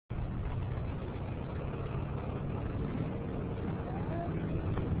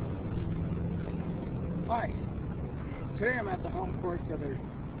Hi, today I'm at the home course of the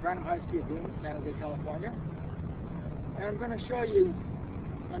Branham High School in San Jose, California, and I'm going to show you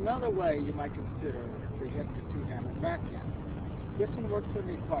another way you might consider to hit the two-handed backhand. This one works for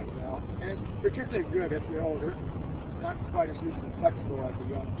me quite well, and it's particularly good if you're older, not quite as loose and flexible as a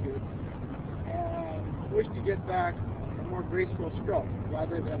young kid, and wish to get back a more graceful stroke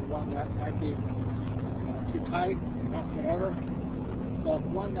rather than one that might be too tight, not whatever, but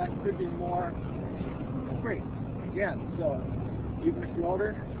one that could be more great. Again, so even if you're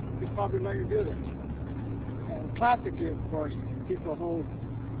older, you can probably learn to do this. And classically, of course, people hold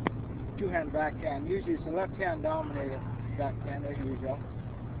two-hand backhand. Usually it's a left-hand dominated backhand as usual.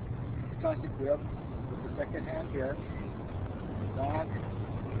 Classic grip with the second hand here. Back,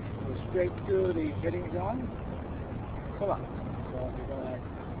 go straight through the hitting zone. Pull up. So you go like,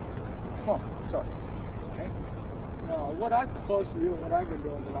 okay. Now, what I propose to do, and what I've been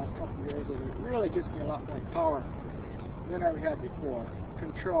doing the last couple of years, is it really gives me a lot more power than I've had before.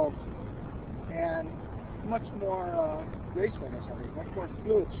 Control and much more gracefulness, I think, much more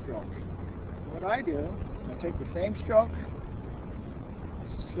fluid stroke. What I do, I take the same stroke,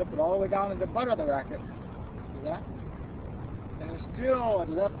 slip it all the way down to the butt of the racket, see that? And it's still a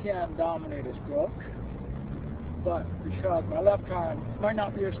left-hand dominated stroke, but because my left arm might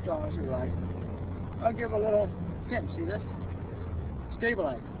not be as strong as the right, I'll give a little pinch, see this?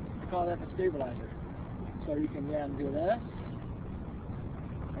 Stabilizer. I call that the stabilizer. So you can then do this,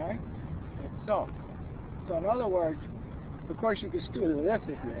 right? Like so. So in other words, of course you can still do this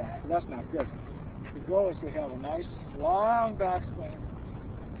if you want, but that's not good. The goal is to have a nice long backswing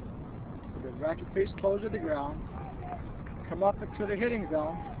with the racket face close to the ground, come up into the hitting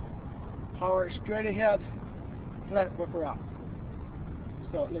zone, power it straight ahead, and let it whip around.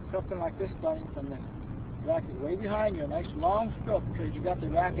 So it looks something like this starting from the racket way behind you, a nice long stroke because you got the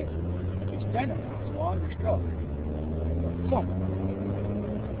racket extended. It's a longer stroke. Boom.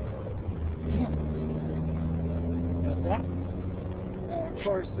 Like that. And of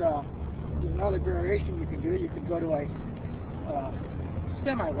course, there's another variation you can do. You can go to a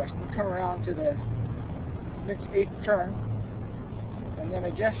semi-western, come around to the next eighth turn, and then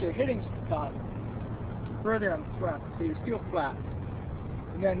adjust your hitting spot further in front so you feel flat.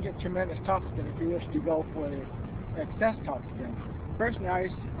 And then get tremendous topspin if you wish to go for the excess topspin. Personally,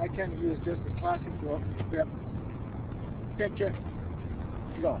 I tend to use just the classic grip, pinch it,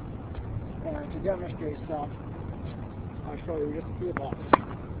 go. And to demonstrate some, I'll show you just a few balls.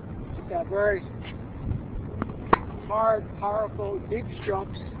 Just that very hard, powerful, deep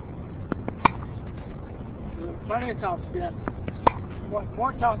strokes. With plenty of topspin. Want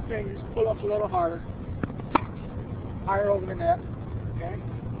more topspin, you just pull up a little harder, higher over the net. Okay?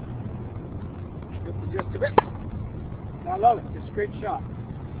 Just a bit. And I love it. It's a great shot.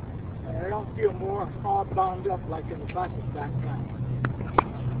 And I don't feel more all bound up like in the classic backhand.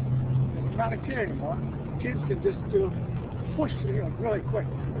 It's not a kid anymore. Kids can just do push really quick.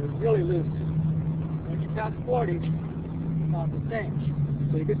 It's really loose. When you pass 40, it's not the same.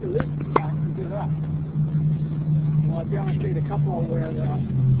 So you get the looseness back, you do that. Well, I'll demonstrate a couple where the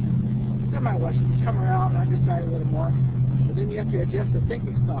semi-westerns come around on this side a little more. But then you have to adjust the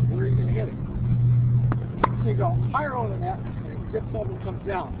thinking spot. Where are you going to hit it? So you go higher over the net, and it zips over and comes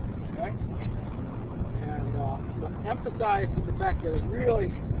down. Okay? And emphasize the fact that it's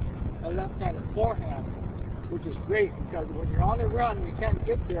really a left-handed forehand, which is great because when you're on the run and you can't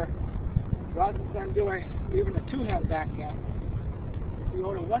get there, rather than doing even a two-hand backhand, you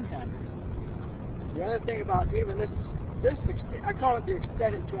go to one-handed. The other thing about even this I call it the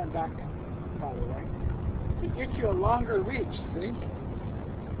extended two-hand backhand, by the way. It gets you a longer reach, see?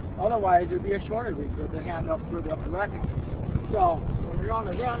 Otherwise, it would be a shorter reach with the hand up further up the racket. So, when you're on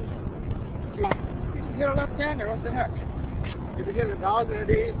the run, you can hit a left-hander, what the heck? If you hit it 1,000 of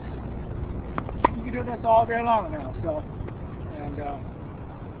these, you can do this all day long now. So, and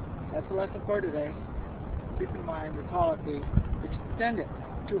that's the lesson for today. Keep in mind, we call it the extended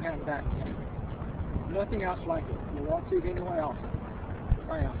two-hand backhand. Nothing else like it. You won't see it anywhere else.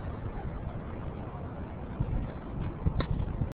 Bye now.